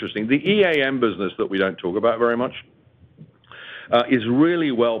kind of interesting, the EAM business that we don't talk about very much, is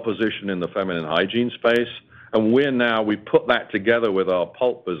really well positioned in the feminine hygiene space. And we put that together with our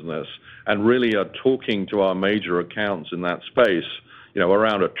pulp business and really are talking to our major accounts in that space,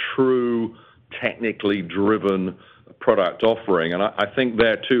 around a true technically driven product offering. And I think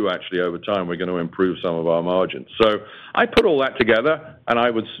there too, actually, over time, we're going to improve some of our margins. So I put all that together, and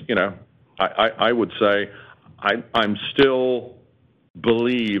I would say I'm still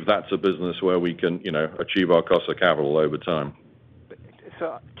believe that's a business where we can, achieve our cost of capital over time.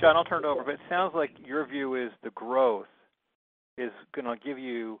 So, John, I'll turn it over, but it sounds like your view is the growth is going to give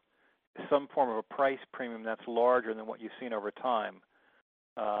you some form of a price premium that's larger than what you've seen over time,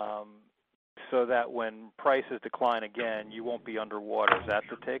 so that when prices decline again, you won't be underwater. Is that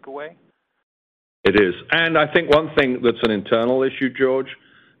the takeaway? It is. And I think one thing that's an internal issue, George,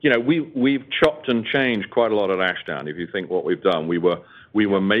 we've chopped and changed quite a lot at Ashdown. If you think what we've done, we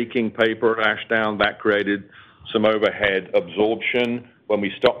were making paper at Ashdown. That created some overhead absorption. When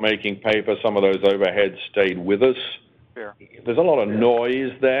we stopped making paper, some of those overheads stayed with us. Fair. There's a lot of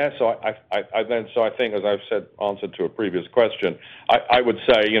noise there. So I think, as I've said, answered to a previous question, I would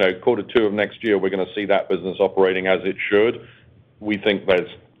say, Q2 of next year, we're going to see that business operating as it should. We think there's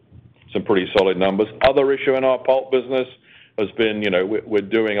some pretty solid numbers. Other issue in our pulp business has been, we're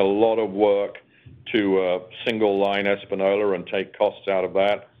doing a lot of work to single line Espanola and take costs out of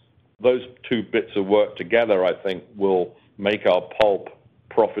that. Those two bits of work together, I think, will make our pulp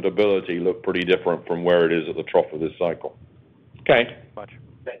profitability look pretty different from where it is at the trough of this cycle. Okay. Much.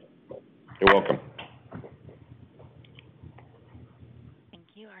 You're welcome. Thank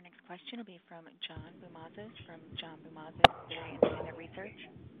you. Our next question will be from John Bumazis from John Bumazis Very Independent Research.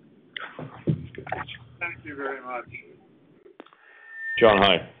 Thank you very much. John,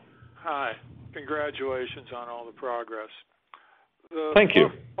 hi. Hi. Congratulations on all the progress. Thank you.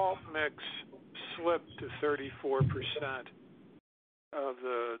 The pulp mix slipped to 34% of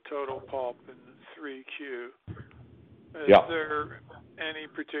the total pulp in 3Q. Is there any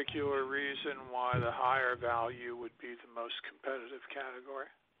particular reason why the higher value would be the most competitive category?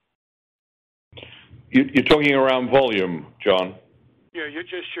 You're talking around volume, John? Yeah, your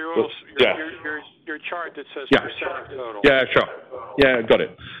chart that says percent of total. Yeah, sure. Yeah, got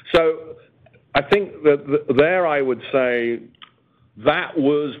it. So I think that there I would say that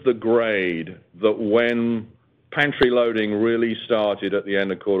was the grade that when pantry loading really started at the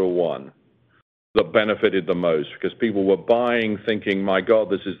end of Q1 that benefited the most, because people were buying thinking, my God,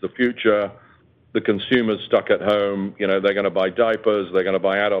 this is the future. the consumer's stuck at home. They're going to buy diapers, they're going to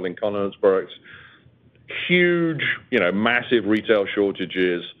buy adult incontinence products. Huge, massive retail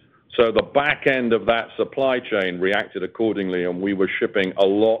shortages. So the back end of that supply chain reacted accordingly, and we were shipping a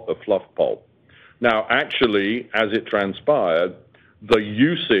lot of fluff pulp. Now, actually, as it transpired, the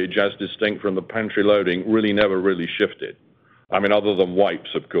usage, as distinct from the pantry loading, never really shifted. I mean, other than wipes,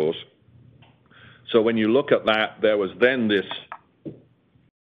 of course. So when you look at that, there was then this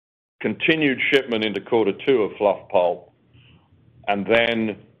continued shipment into quarter two of fluff pulp, and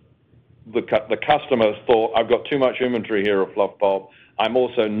then the customers thought, I've got too much inventory here of fluff pulp. I'm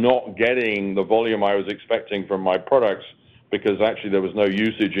also not getting the volume I was expecting from my products because actually there was no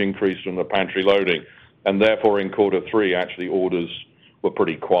usage increase from the pantry loading. And therefore in quarter three, actually orders were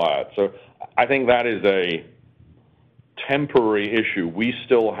pretty quiet. So I think that is a temporary issue. We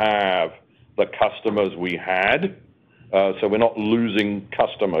still have the customers we had, so we're not losing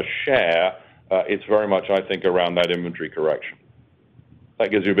customer share. It's very much, I think, around that inventory correction. That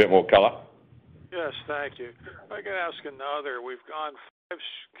gives you a bit more color. Yes, thank you. If I could ask another, we've gone 5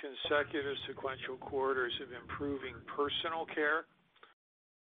 consecutive sequential quarters of improving personal care.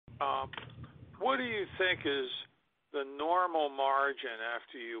 What do you think is the normal margin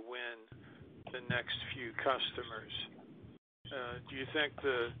after you win the next few customers? Do you think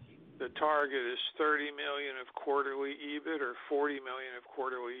the target is $30 million of quarterly EBIT or $40 million of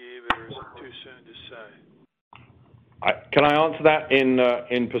quarterly EBIT, or is it too soon to say? Can I answer that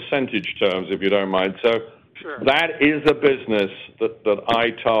in percentage terms, if you don't mind? So sure. That is a business that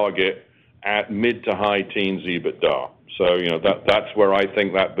I target at mid to high teens EBITDA. So that's where I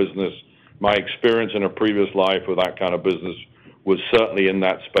think that business. My experience in a previous life with that kind of business was certainly in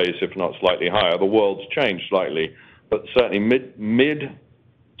that space, if not slightly higher. The world's changed slightly, but certainly mid,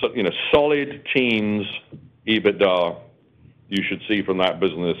 solid teens EBITDA you should see from that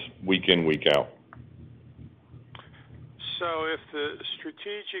business week in, week out. So if the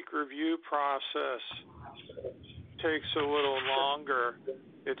strategic review process takes a little longer,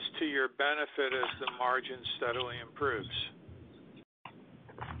 it's to your benefit as the margin steadily improves.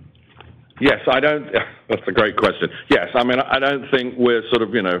 Yes, that's a great question. Yes, I mean, I don't think we're sort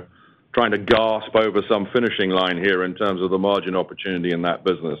of, trying to gasp over some finishing line here in terms of the margin opportunity in that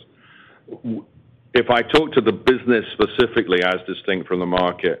business. If I talk to the business specifically as distinct from the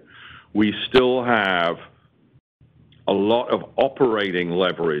market, we still have a lot of operating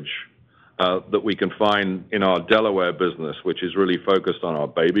leverage that we can find in our Delaware business, which is really focused on our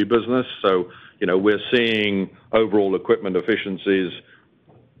baby business. So, we're seeing overall equipment efficiencies.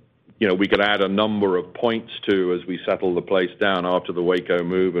 We could add a number of points to as we settle the place down after the Waco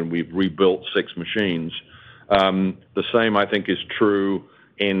move, and we've rebuilt 6 machines. The same, I think, is true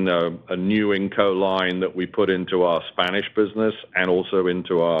in a new Inco line that we put into our Spanish business and also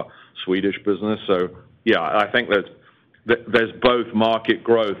into our Swedish business. So, yeah, I think that there's both market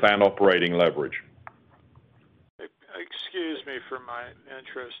growth and operating leverage. Excuse me for my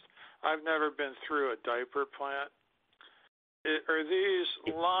interest. I've never been through a diaper plant. Are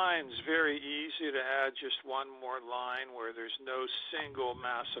these lines very easy to add just one more line where there's no single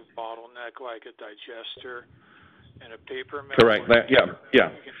massive bottleneck like a digester and a paper mill? Correct. Yeah.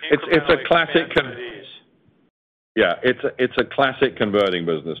 It's a classic. It's a classic converting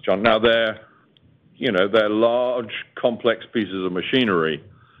business, John. Now they're large, complex pieces of machinery,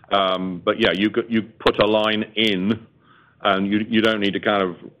 but yeah, you put a line in, and you don't need to kind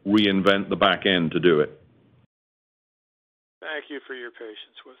of reinvent the back end to do it. Thank you for your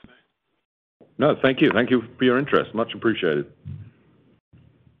patience with me. No, thank you. Thank you for your interest. Much appreciated.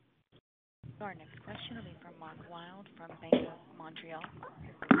 Our next question will be from Mark Wilde from Bank of Montreal.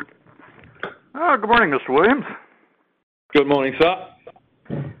 Good morning, Mr. Williams. Good morning, sir.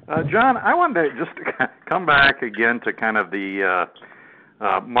 John, I wanted to just come back again to kind of the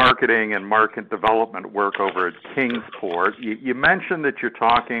marketing and market development work over at Kingsport. You mentioned that you're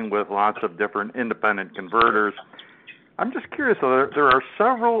talking with lots of different independent converters. I'm just curious, there are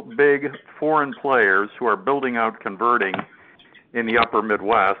several big foreign players who are building out converting in the upper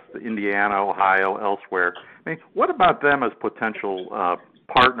Midwest, Indiana, Ohio, elsewhere. I mean, what about them as potential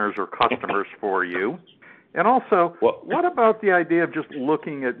partners or customers for you? And also, what about the idea of just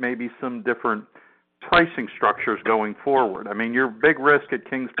looking at maybe some different pricing structures going forward? I mean, your big risk at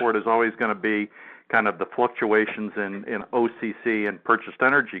Kingsport is always going to be kind of the fluctuations in OCC and purchased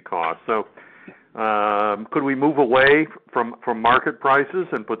energy costs. So could we move away from market prices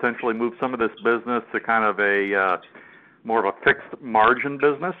and potentially move some of this business to kind of a more of a fixed margin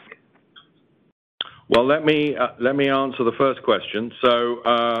business? Well, let me answer the first question.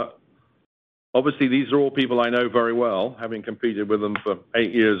 So obviously these are all people I know very well, having competed with them for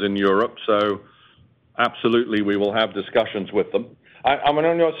 8 years in Europe. So absolutely we will have discussions with them. I mean,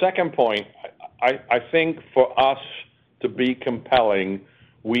 on your second point, I think for us to be compelling,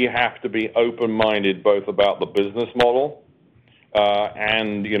 we have to be open-minded both about the business model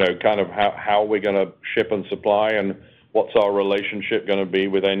and, kind of how we're going to ship and supply and what's our relationship going to be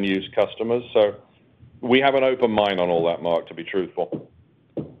with end-use customers. So we have an open mind on all that, Mark, to be truthful.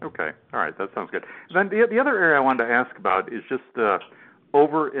 Okay. All right. That sounds good. Then the other area I wanted to ask about is just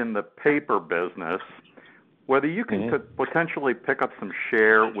over in the paper business, whether you can potentially pick up some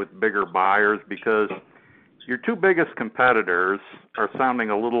share with bigger buyers, because your two biggest competitors are sounding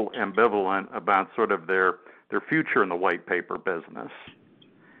a little ambivalent about sort of their future in the white paper business.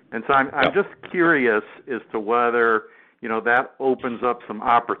 And so I'm just curious as to whether, that opens up some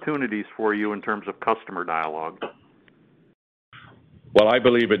opportunities for you in terms of customer dialogue. Well, I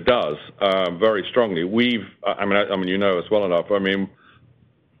believe it does very strongly. I mean, you know us well enough. I mean,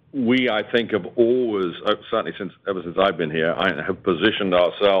 I think, have always, certainly ever since I've been here, have positioned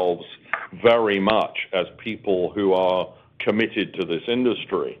ourselves very much as people who are committed to this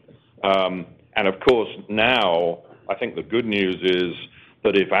industry. And of course, now I think the good news is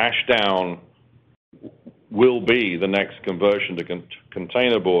that if Ashdown will be the next conversion to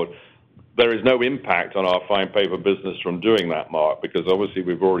containerboard, there is no impact on our fine paper business from doing that, Mark, because obviously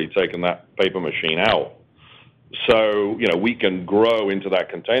we've already taken that paper machine out. So, we can grow into that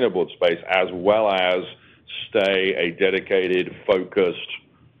containerboard space as well as stay a dedicated, focused,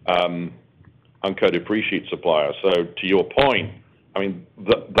 uncoated freesheet supplier. So to your point, I mean,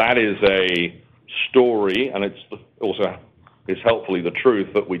 that is a story, and it's also helpfully the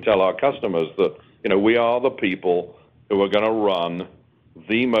truth that we tell our customers that, we are the people who are going to run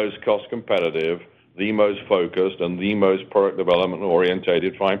the most cost competitive, the most focused, and the most product development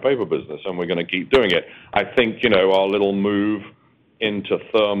orientated fine paper business, and we're going to keep doing it. I think, our little move into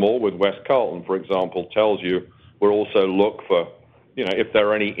thermal with West Carlton, for example, tells you we'll also look for, if there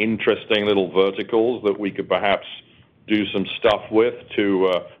are any interesting little verticals that we could perhaps do some stuff with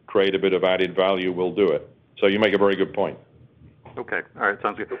to create a bit of added value, we'll do it. So you make a very good point. Okay. All right.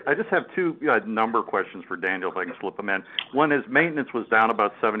 Sounds good. I just have two number questions for Daniel, if I can slip them in. One is maintenance was down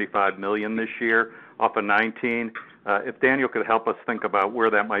about $75 million this year off of 19. If Daniel could help us think about where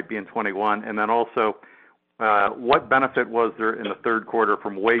that might be in 21, and then also what benefit was there in the third quarter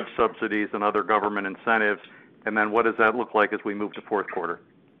from wage subsidies and other government incentives, and then what does that look like as we move to fourth quarter?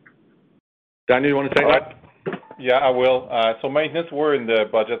 Daniel, you want to take that? Yeah, I will. So maintenance, we're in the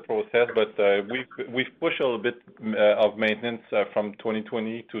budget process, but we've pushed a little bit of maintenance from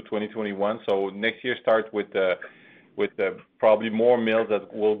 2020 to 2021. So next year starts with probably more mills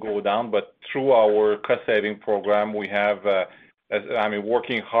that will go down. But through our cost-saving program, we have,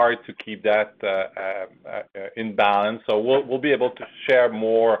 working hard to keep that in balance. So we'll be able to share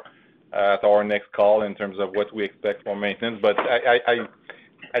more at our next call in terms of what we expect for maintenance. But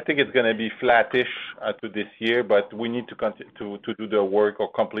I think it's going to be flattish to this year, but we need to do the work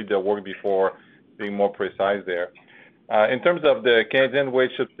or complete the work before being more precise there. In terms of the Canadian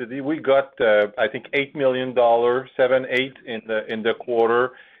wage subsidy, we got I think $8 million, 7-8 in the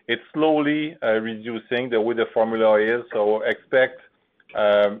quarter. It's slowly reducing the way the formula is, so expect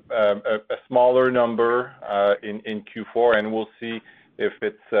a smaller number in Q4, and we'll see if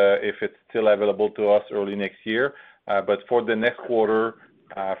it's still available to us early next year. But for the next quarter,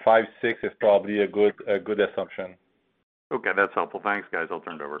 5-6 is probably a good assumption. Okay, that's helpful. Thanks, guys. I'll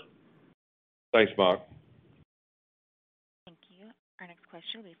turn it over. Thanks, Mark. Thank you. Our next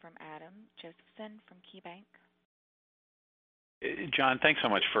question will be from Adam Josephson from KeyBanc. John, thanks so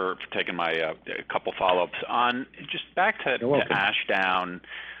much for taking my couple follow-ups. On just back to Ashdown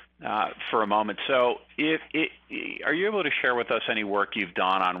for a moment. So are you able to share with us any work you've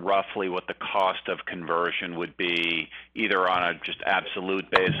done on roughly what the cost of conversion would be, either on a just absolute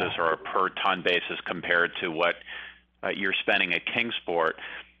basis or a per ton basis compared to what you're spending at Kingsport?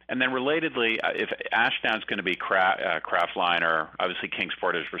 And then relatedly, if Ashdown's going to be kraftliner, obviously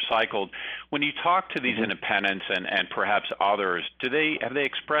Kingsport is recycled. When you talk to these independents and perhaps others, have they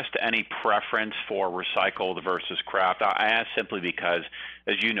expressed any preference for recycled versus kraft? I ask simply because,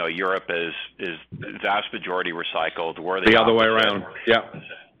 as you know, Europe is vast majority recycled. We're the other way around.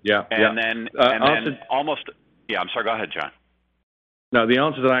 Yeah. Then almost. Yeah, I'm sorry. Go ahead, John. No, the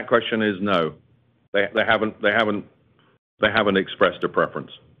answer to that question is no. They haven't expressed a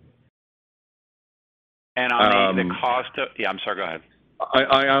preference. And on the cost of, I'm sorry, go ahead.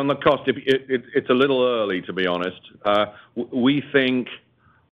 On the cost, it's a little early, to be honest. We think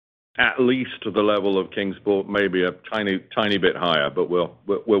at least to the level of Kingsport, maybe a tiny bit higher, but we're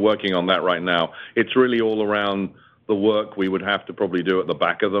working on that right now. It's really all around the work we would have to probably do at the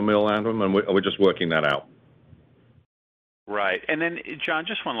back of the mill, Adam, and we're just working that out. Right. And then, John,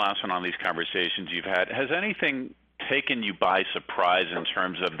 just one last one on these conversations you've had. Has anything taken you by surprise in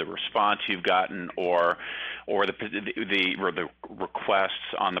terms of the response you've gotten or the requests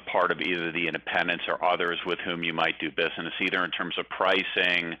on the part of either the independents or others with whom you might do business, either in terms of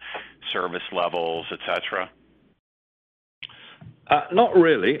pricing, service levels, et cetera? Not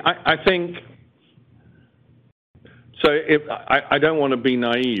really. I think so. I don't want to be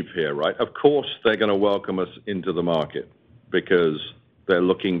naive here, right? Of course, they're going to welcome us into the market because they're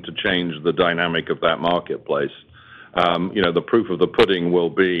looking to change the dynamic of that marketplace. The proof of the pudding will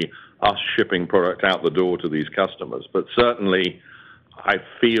be us shipping product out the door to these customers. But certainly, I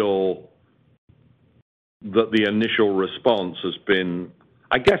feel that the initial response has been,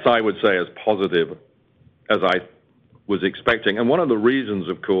 I guess I would say, as positive as I was expecting. And one of the reasons,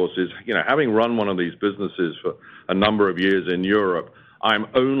 of course, is, having run one of these businesses for a number of years in Europe, I'm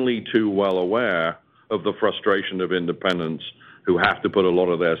only too well aware of the frustration of independents who have to put a lot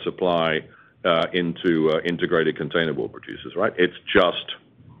of their supply into integrated containerboard producers, right? It's just,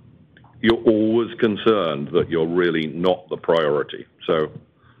 you're always concerned that you're really not the priority. So,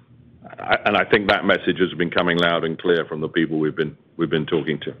 I think that message has been coming loud and clear from the people we've been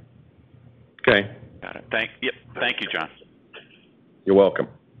talking to. Okay. Got it. Thank you, John. You're welcome.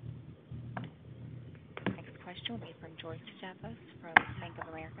 Next question will be from George Staphos from Bank of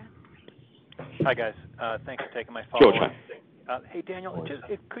America. Hi, guys. Thanks for taking my follow-up. George. Hey, Daniel,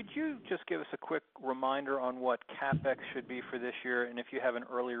 could you just give us a quick reminder on what CapEx should be for this year, and if you have an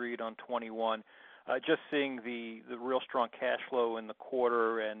early read on 21? Just seeing the real strong cash flow in the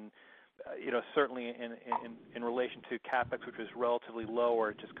quarter, and certainly in relation to CapEx, which was relatively lower,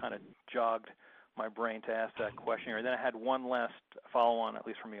 it just kind of jogged my brain to ask that question. And then I had one last follow-on, at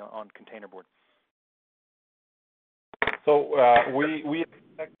least for me, on containerboard. So we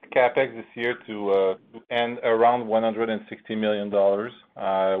expect CapEx this year to end around $160 million,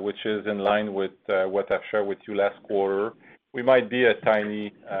 which is in line with what I've shared with you last quarter. We might be a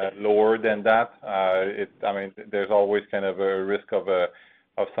tiny lower than that. There's always kind of a risk of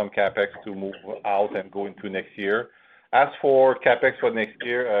some CapEx to move out and go into next year. As for CapEx for next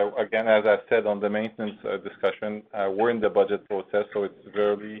year, again, as I said on the maintenance discussion, we're in the budget process, so it's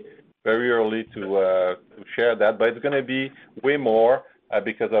very, very early to share that. But it's going to be way more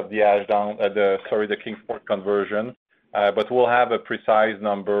because of the the Kingsport conversion. But we'll have a precise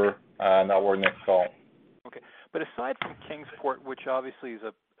number on our next call. Okay. But aside from Kingsport, which obviously is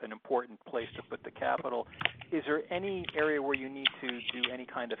an important place to put the capital, is there any area where you need to do any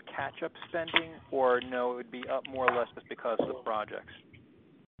kind of catch-up spending, or no, it would be up more or less just because of the projects?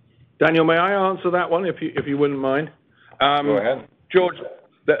 Daniel, may I answer that one, if you wouldn't mind? Go ahead. George,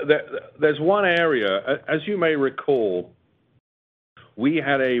 there's one area, as you may recall, we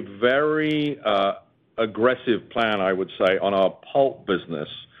had a very aggressive plan, I would say, on our pulp business,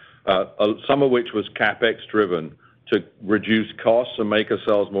 some of which was CapEx driven, to reduce costs and make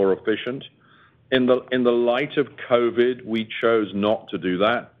ourselves more efficient. In the light of COVID, we chose not to do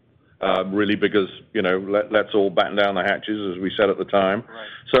that, really because, let's all batten down the hatches, as we said at the time. Right.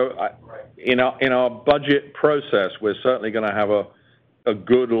 So in our budget process, we're certainly going to have a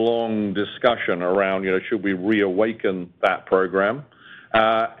good long discussion around, should we reawaken that program?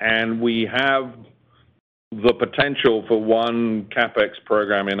 And we have the potential for one CapEx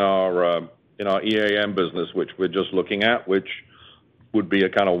program in our EAM business, which we're just looking at, which would be a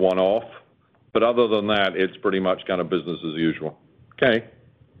kind of one-off. But other than that, it's pretty much kind of business as usual. Okay.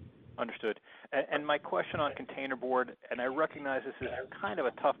 Understood. And my question on containerboard, and I recognize this is kind of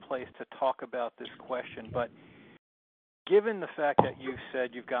a tough place to talk about this question, but given the fact that you said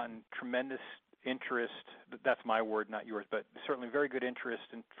you've gotten tremendous interest, that's my word, not yours, but certainly very good interest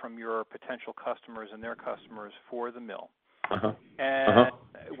from your potential customers and their customers for the mill. And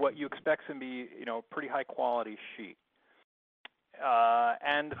what you expect to be, pretty high quality sheet.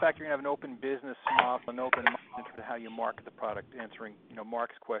 And the fact you're going to have an open business model, an open mind to how you market the product, answering,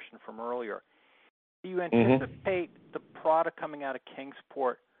 Mark's question from earlier. Do you anticipate the product coming out of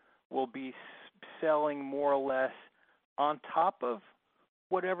Kingsport will be selling more or less on top of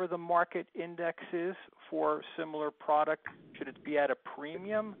whatever the market index is for similar product? Should it be at a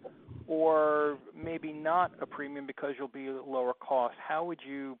premium, or maybe not a premium because you'll be lower cost? How would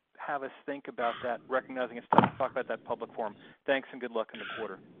you have us think about that, recognizing it's tough to talk about that public forum? Thanks, and good luck in the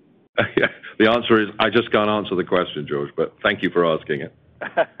quarter. Yeah, the answer is I just can't answer the question, George, but thank you for asking it.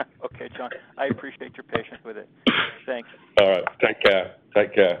 Okay, John. I appreciate your patience with it. Thanks. All right. Take care.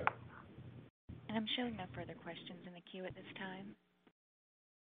 Take care. And I'm showing no further questions in the queue at this time.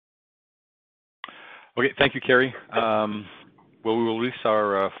 Okay, thank you, Carrie. Well, we will release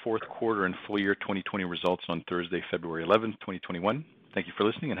our fourth quarter and full year 2020 results on Thursday, February 11th, 2021. Thank you for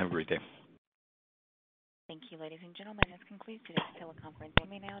listening and have a great day. Thank you, ladies and gentlemen. This concludes today's teleconference. You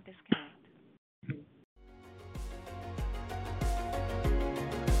may now disconnect.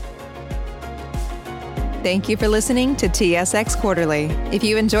 Thank you for listening to TSX Quarterly. If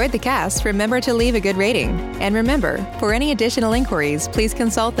you enjoyed the cast, remember to leave a good rating. And remember, for any additional inquiries, please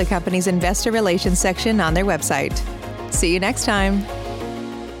consult the company's investor relations section on their website. See you next time.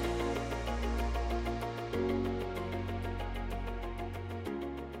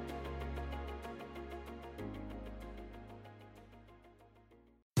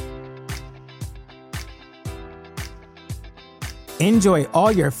 Enjoy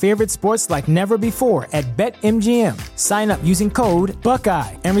all your favorite sports like never before at BetMGM. Sign up using code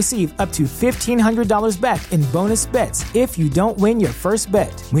Buckeye and receive up to $1,500 back in bonus bets if you don't win your first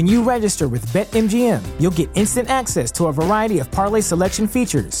bet. When you register with BetMGM, you'll get instant access to a variety of parlay selection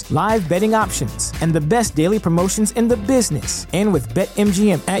features, live betting options, and the best daily promotions in the business. And with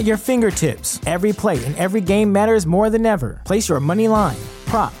BetMGM at your fingertips, every play and every game matters more than ever. Place your money line,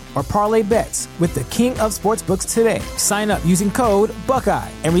 prop, or parlay bets with the king of sportsbooks today. Sign up using code Buckeye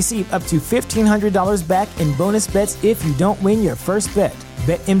and receive up to $1,500 back in bonus bets if you don't win your first bet.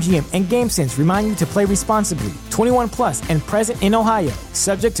 BetMGM and GameSense remind you to play responsibly. 21 plus and present in Ohio,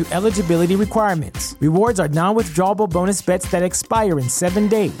 subject to eligibility requirements. Rewards are non-withdrawable bonus bets that expire in 7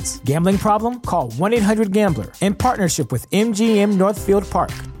 days. Gambling problem? Call 1-800-GAMBLER. In partnership with MGM Northfield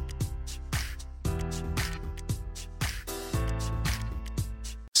Park.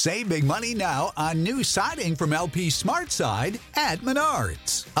 Save big money now on new siding from LP SmartSide at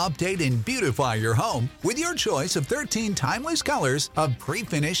Menards. Update and beautify your home with your choice of 13 timeless colors of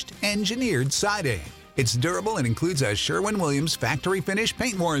pre-finished engineered siding. It's durable and includes a Sherwin-Williams factory finish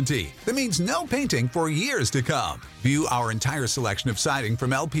paint warranty that means no painting for years to come. View our entire selection of siding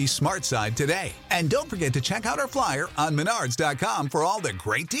from LP SmartSide today. And don't forget to check out our flyer on Menards.com for all the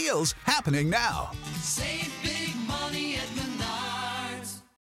great deals happening now. Save